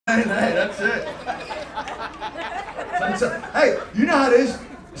Hey, that's it. Hey, you know how it is?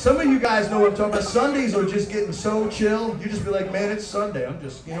 Some of you guys know what I'm talking about. Sundays are just getting so chill. You just be like, man, it's Sunday. I'm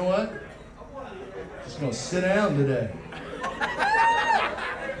just, you know what? Just gonna sit down today.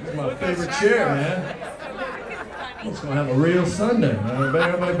 This is my favorite chair, man. I'm just gonna have a real Sunday.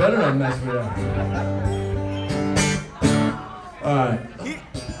 Everybody better not mess with that. All right.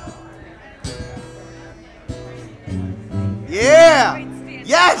 Yeah!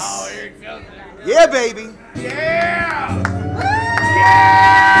 Yes! Yeah, baby! Yeah!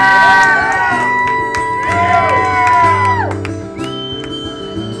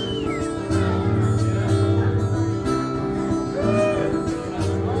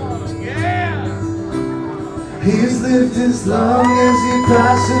 He's lived as long as he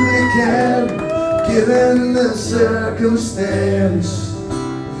possibly can, given the circumstance.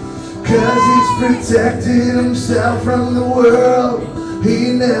 'Cause he's protected himself from the world,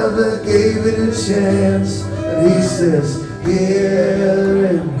 he never gave it a chance. And he says, here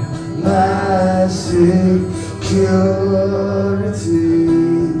in my security,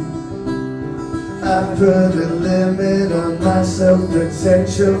 I put a limit on my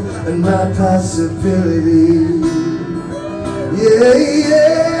self-protection and my possibility. Yeah,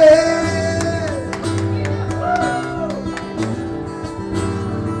 yeah.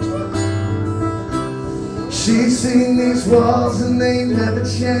 She's seen these walls and they never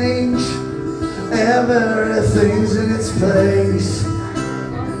change. Everything's in its place.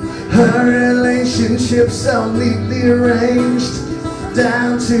 Her relationships all neatly arranged,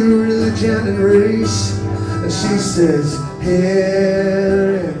 down to religion and race. And she says,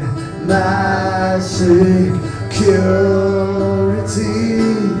 here in my security,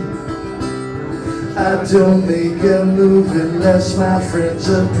 I don't make a move unless my friends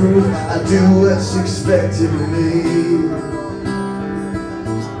approve. I do what's expected of me.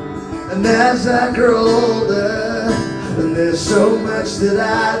 And as I grow older, and there's so much that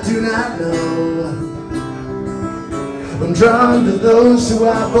I do not know, I'm drawn to those who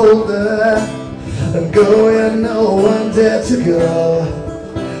are bolder and go where no one dared to go.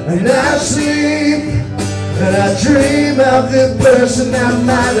 And I sleep and I dream of the person I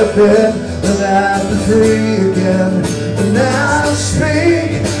might have been, and I'll be free again. And I'll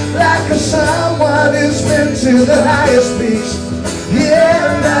speak like a someone who's been to the highest peaks.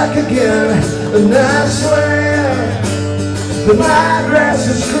 Yeah, and back again. And I swear that my grass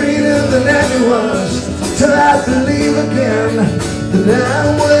is greener than anyone's, till I believe again that I'm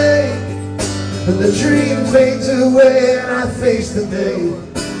awake and the dream fades away, and I face the day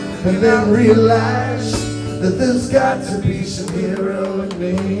and then realize that there's got to be some hero in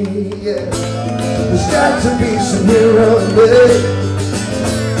me. Yeah, there's got to be some hero in me.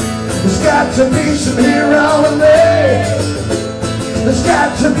 There's got to be some hero in me. There's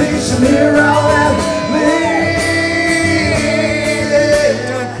got to be some hero in me.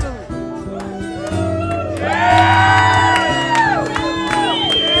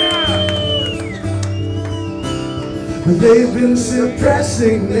 They've been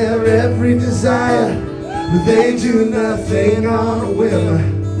suppressing their every desire, but they do nothing on a whim.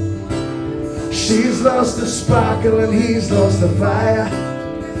 She's lost the sparkle and he's lost the fire,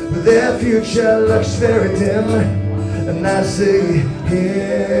 but their future looks very dim. And I say,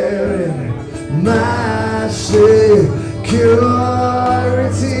 here in my security,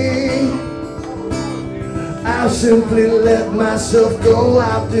 I'll simply let myself go.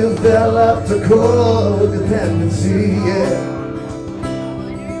 I've developed a codependency, yeah.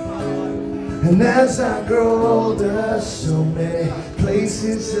 And as I grow older, so many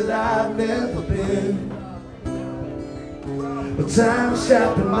places that I've never been. But time's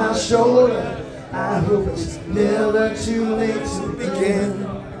tapping my shoulder, I hope it's never too late to begin.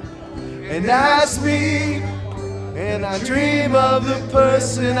 And I speak and I dream of the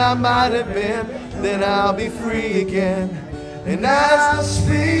person I might have been, then I'll be free again. And I'll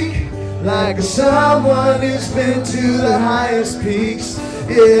speak like someone who's been to the highest peaks,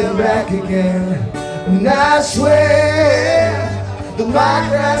 yeah, back again. And I swear that my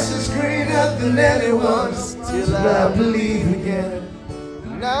grass is greener than anyone's, till I believe again.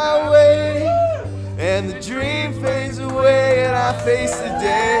 And I wait and the dream fades away, and I face the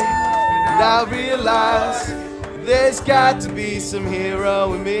day and I realize there's got to be some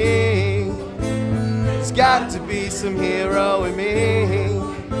hero in me. There's got to be some hero in me.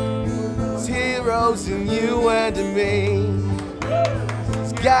 There's heroes in you and in me.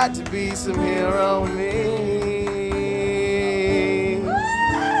 There's got to be some hero in me.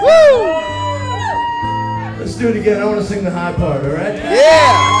 Woo! Let's do it again. I want to sing the high part, all right?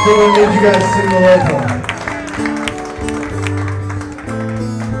 Yeah! So I need you guys to sing the low part.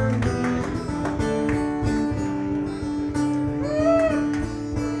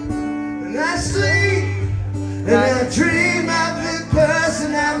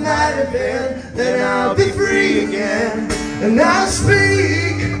 been, then I'll be free again. And I'll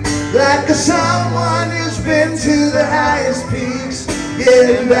speak like someone who's been to the highest peaks,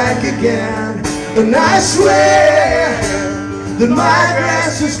 getting back again. And I swear that my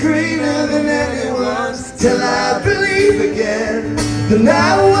grass is greener than anyone's, till I believe again. Then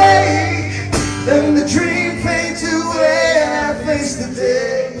I wake, and the dream fades away, and I face the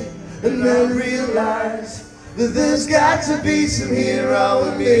day, and then realize that there's got to be some hero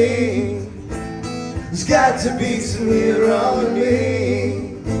in me. There's got to be some hero in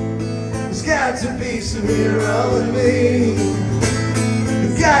me. There's got to be some hero in me.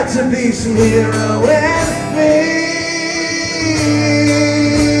 There's got to be some hero in me.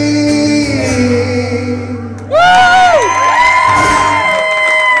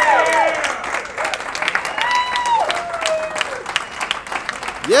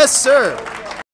 Yes, sir.